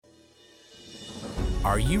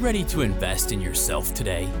Are you ready to invest in yourself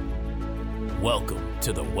today? Welcome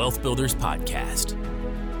to the Wealth Builders Podcast,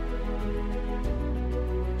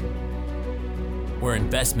 where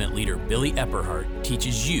investment leader Billy Epperhart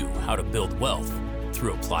teaches you how to build wealth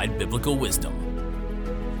through applied biblical wisdom.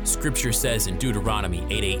 Scripture says in Deuteronomy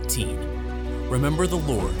 8:18, "Remember the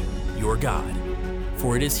Lord, your God,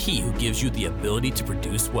 for it is He who gives you the ability to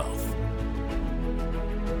produce wealth."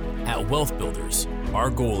 At Wealth Builders, our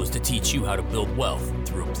goal is to teach you how to build wealth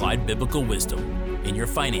through applied biblical wisdom in your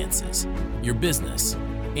finances, your business,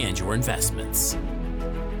 and your investments.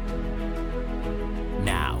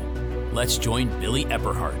 Now, let's join Billy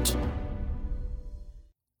Epperhart.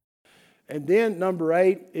 And then number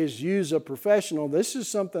 8 is use a professional. This is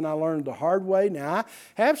something I learned the hard way. Now, I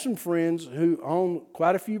have some friends who own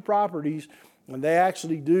quite a few properties, and they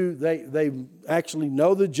actually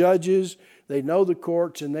know the judges, they know the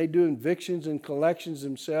courts, and they do evictions and collections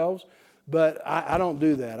themselves. But I don't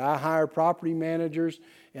do that. I hire property managers,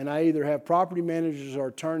 and I either have property managers or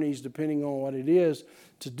attorneys, depending on what it is,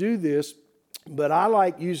 to do this. But I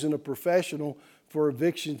like using a professional for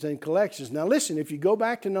evictions and collections. Now listen, if you go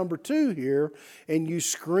back to number 2 here and you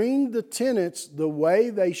screen the tenants the way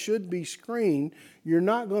they should be screened, you're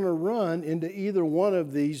not going to run into either one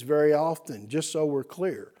of these very often, just so we're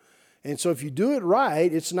clear. And so if you do it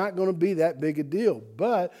right, it's not going to be that big a deal.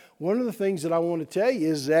 But one of the things that I want to tell you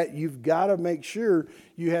is that you've got to make sure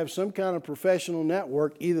you have some kind of professional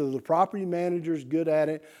network, either the property manager is good at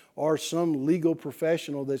it or some legal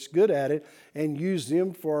professional that's good at it, and use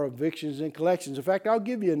them for evictions and collections. In fact, I'll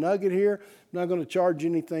give you a nugget here. I'm not going to charge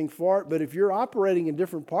anything for it, but if you're operating in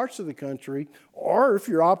different parts of the country, or if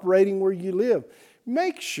you're operating where you live,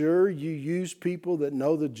 make sure you use people that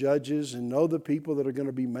know the judges and know the people that are going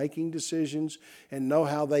to be making decisions and know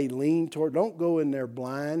how they lean toward. Don't go in there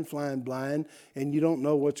blind, flying blind, and you don't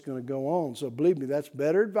know what's going to go on. So believe me, that's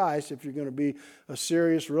better advice if you're going to be a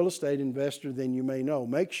serious real estate investor than you may know.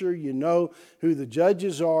 Make sure you know who the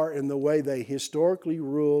judges are and the way they historically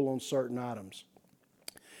rule on certain items.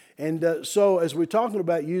 And so as we're talking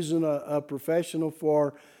about using a professional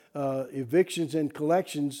for evictions and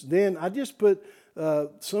collections, then I just put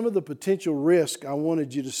some of the potential risk I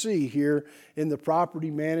wanted you to see here in the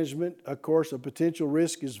property management. Of course, a potential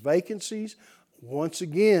risk is vacancies. Once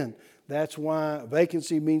again, that's why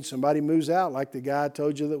vacancy means somebody moves out, like the guy I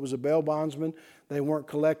told you that was a bail bondsman. They weren't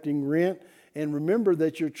collecting rent. And remember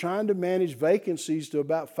that you're trying to manage vacancies to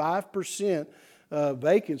about 5%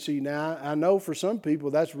 vacancy. Now, I know for some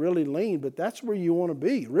people that's really lean, but that's where you want to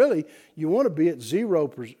be. Really, you want to be at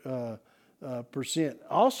 0%.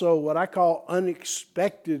 Also, what I call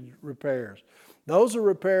unexpected repairs. Those are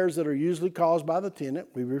repairs that are usually caused by the tenant.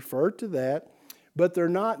 We refer to that, but they're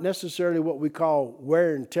not necessarily what we call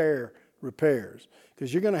wear and tear repairs,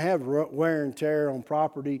 because you're going to have wear and tear on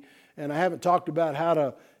property. And I haven't talked about how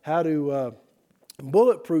to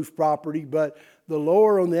bulletproof property, but the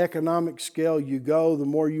lower on the economic scale you go, the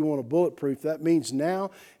more you want to bulletproof. That means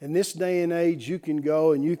now, in this day and age, you can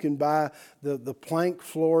go and you can buy the plank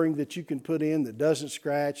flooring that you can put in that doesn't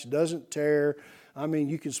scratch, doesn't tear. I mean,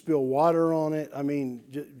 you can spill water on it. I mean,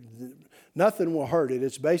 nothing will hurt it.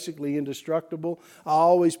 It's basically indestructible. I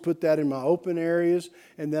always put that in my open areas,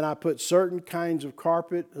 and then I put certain kinds of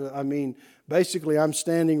carpet. Basically, I'm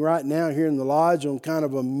standing right now here in the lodge on kind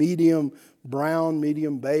of a medium brown,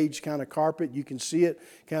 medium beige kind of carpet. You can see it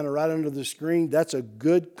kind of right under the screen. That's a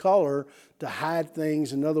good color to hide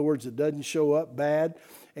things. In other words, it doesn't show up bad.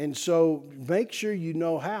 And so make sure you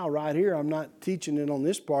know how. Right here, I'm not teaching it on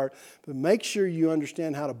this part, but make sure you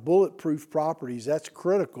understand how to bulletproof properties. That's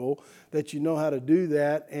critical that you know how to do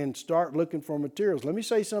that, and start looking for materials. Let me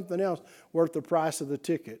say something else worth the price of the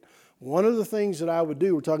ticket. One of the things that I would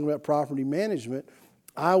do, we're talking about property management,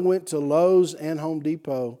 I went to Lowe's and Home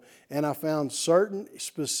Depot, and I found certain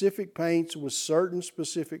specific paints with certain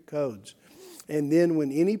specific codes. And then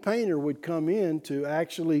when any painter would come in to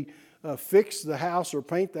actually fix the house or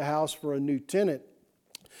paint the house for a new tenant,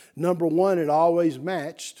 number one, it always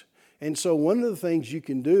matched. And so one of the things you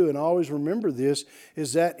can do, and always remember this,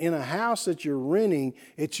 is that in a house that you're renting,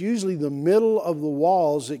 it's usually the middle of the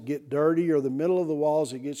walls that get dirty or the middle of the walls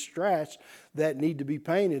that get scratched that need to be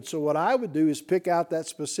painted. So what I would do is pick out that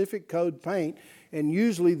specific code paint, and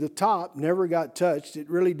usually the top never got touched. It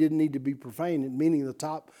really didn't need to be profaned, meaning the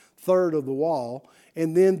top third of the wall.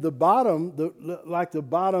 And then the bottom, like the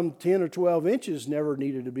bottom 10 or 12 inches never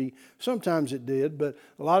needed to be. Sometimes it did, but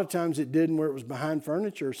a lot of times it didn't, where it was behind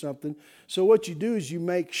furniture or something. So what you do is you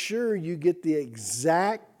make sure you get the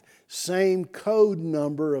exact same code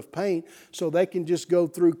number of paint so they can just go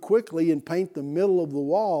through quickly and paint the middle of the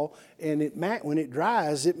wall, and when it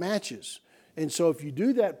dries, it matches. And so if you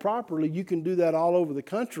do that properly, you can do that all over the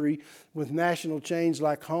country with national chains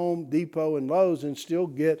like Home Depot and Lowe's and still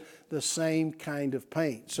get the same kind of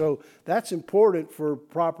paint. So that's important for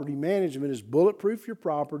property management, is bulletproof your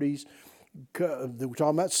properties. We're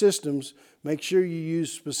talking about systems. Make sure you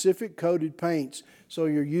use specific coated paints so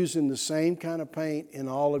you're using the same kind of paint in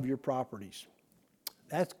all of your properties.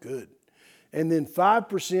 That's good. And then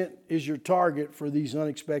 5% is your target for these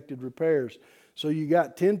unexpected repairs. So you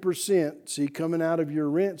got 10%, see, coming out of your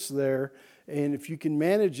rents there. And if you can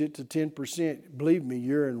manage it to 10%, believe me,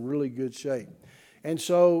 you're in really good shape. And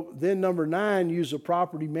so then number 9, use a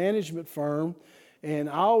property management firm. And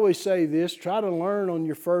I always say this, try to learn on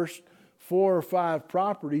your first 4 or 5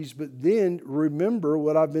 properties, but then remember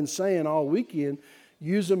what I've been saying all weekend.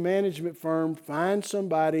 Use a management firm, find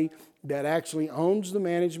somebody that actually owns the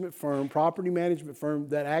management firm, property management firm,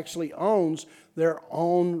 that actually owns their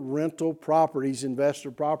own rental properties, investor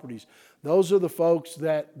properties. Those are the folks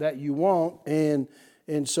that you want, and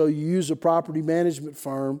so you use a property management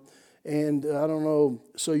firm, and I don't know,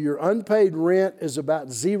 so your unpaid rent is about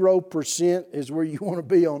 0% is where you want to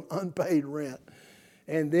be on unpaid rent.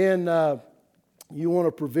 And then you want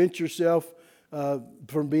to prevent yourself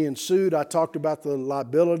from being sued. I talked about the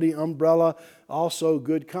liability umbrella, also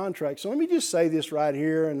good contracts. So let me just say this right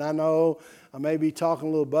here, and I know I may be talking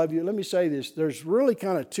a little above you. Let me say this. There's really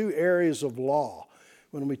kind of 2 areas of law.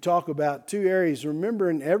 When we talk about 2 areas, remember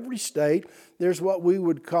in every state, there's what we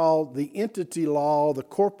would call the entity law, the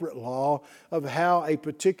corporate law of how a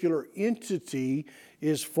particular entity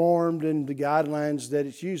is formed and the guidelines that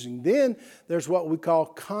it's using. Then there's what we call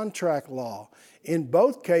contract law. In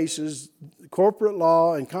both cases, corporate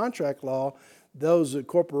law and contract law, those a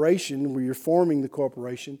corporation, where you're forming the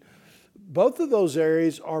corporation, both of those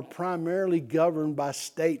areas are primarily governed by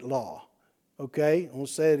state law. Okay, I'm going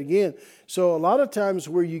to say it again. So a lot of times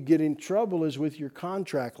where you get in trouble is with your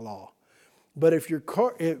contract law. But if you're,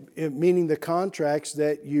 meaning the contracts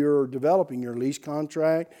that you're developing, your lease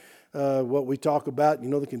contract, what we talk about,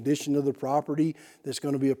 the condition of the property that's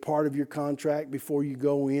going to be a part of your contract before you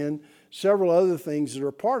go in, several other things that are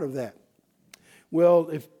a part of that.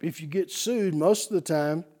 Well, if you get sued, most of the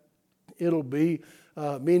time it'll be,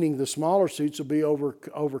 meaning the smaller suits will be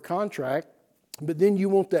over contract. But then you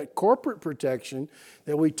want that corporate protection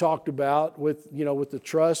that we talked about with the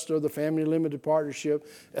trust or the family limited partnership,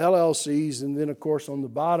 LLCs, and then of course on the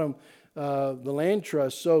bottom, the land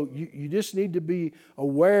trust. So you just need to be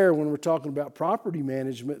aware when we're talking about property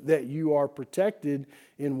management that you are protected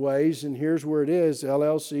in ways, and here's where it is,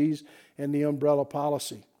 LLCs and the umbrella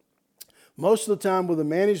policy. Most of the time with a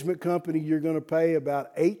management company, you're going to pay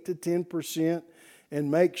about 8 to 10%. And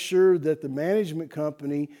make sure that the management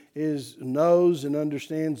company knows and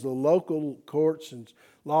understands the local courts and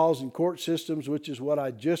laws and court systems, which is what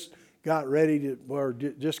I just got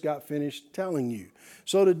just got finished telling you.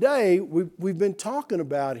 So today, we've been talking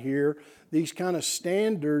about here these kind of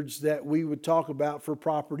standards that we would talk about for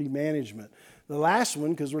property management. The last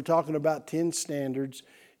one, because we're talking about 10 standards,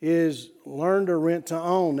 is learn to rent to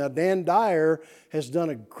own. Now, Dan Dyer has done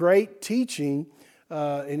a great teaching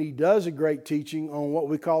and he does a great teaching on what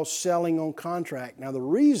we call selling on contract. Now, the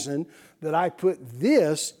reason that I put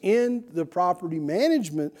this in the property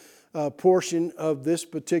management portion of this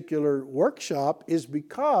particular workshop is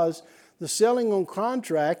because the selling on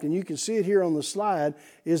contract, and you can see it here on the slide,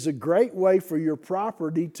 is a great way for your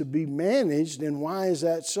property to be managed. And why is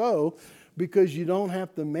that so? Because you don't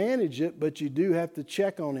have to manage it, but you do have to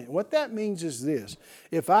check on it. What that means is this.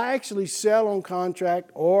 If I actually sell on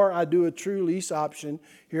contract or I do a true lease option,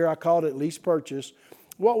 here I called it lease purchase,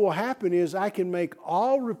 what will happen is I can make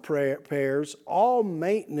all repairs, all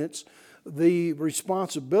maintenance, the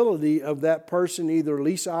responsibility of that person either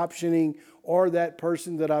lease optioning or that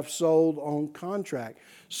person that I've sold on contract.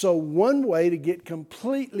 So one way to get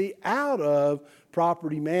completely out of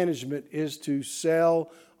property management is to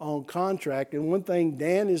sell on contract. And one thing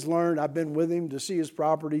Dan has learned, I've been with him to see his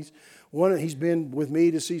properties. He's been with me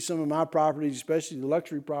to see some of my properties, especially the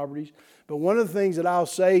luxury properties. But one of the things that I'll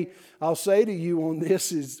say to you on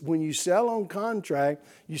this is when you sell on contract,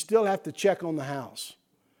 you still have to check on the house.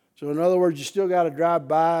 So in other words, you still got to drive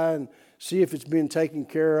by and see if it's been taken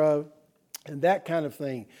care of and that kind of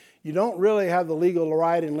thing. You don't really have the legal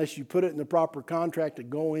right unless you put it in the proper contract to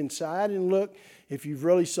go inside and look if you've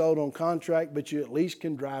really sold on contract, but you at least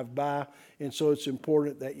can drive by, and so it's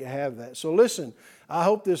important that you have that. So listen, I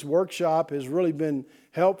hope this workshop has really been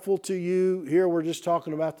helpful to you. Here we're just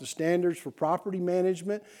talking about the standards for property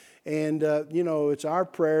management, and it's our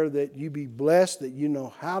prayer that you be blessed, that you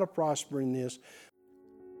know how to prosper in this.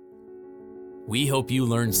 We hope you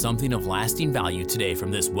learned something of lasting value today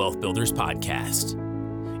from this Wealth Builders podcast.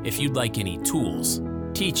 If you'd like any tools,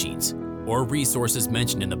 teachings, or resources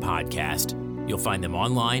mentioned in the podcast, you'll find them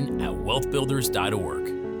online at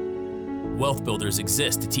wealthbuilders.org. Wealth Builders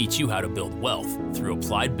exists to teach you how to build wealth through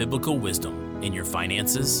applied biblical wisdom in your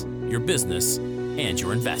finances, your business, and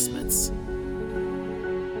your investments.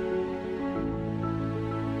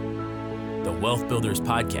 The Wealth Builders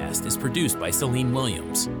podcast is produced by Celine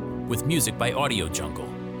Williams, with music by Audio Jungle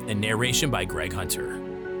and narration by Greg Hunter.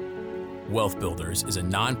 Wealth Builders is a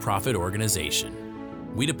nonprofit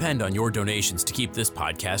organization. We depend on your donations to keep this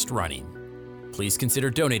podcast running. Please consider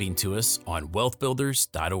donating to us on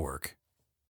wealthbuilders.org.